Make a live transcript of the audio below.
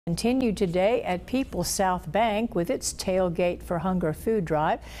Continued today at People's South Bank with its Tailgate for Hunger food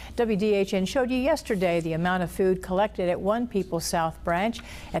drive. WDHN showed you yesterday the amount of food collected at one People's South branch.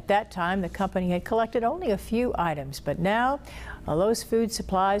 At that time, the company had collected only a few items, but now those food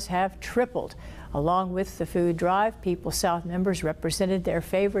supplies have tripled. Along with the food drive, People's South members represented their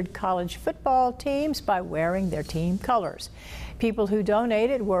favorite college football teams by wearing their team colors. People who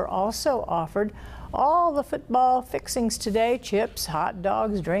donated were also offered all the football fixings today: chips, hot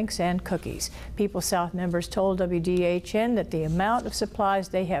dogs, drinks, and cookies. People's South members told WDHN that the amount of supplies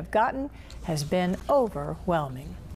they have gotten has been overwhelming.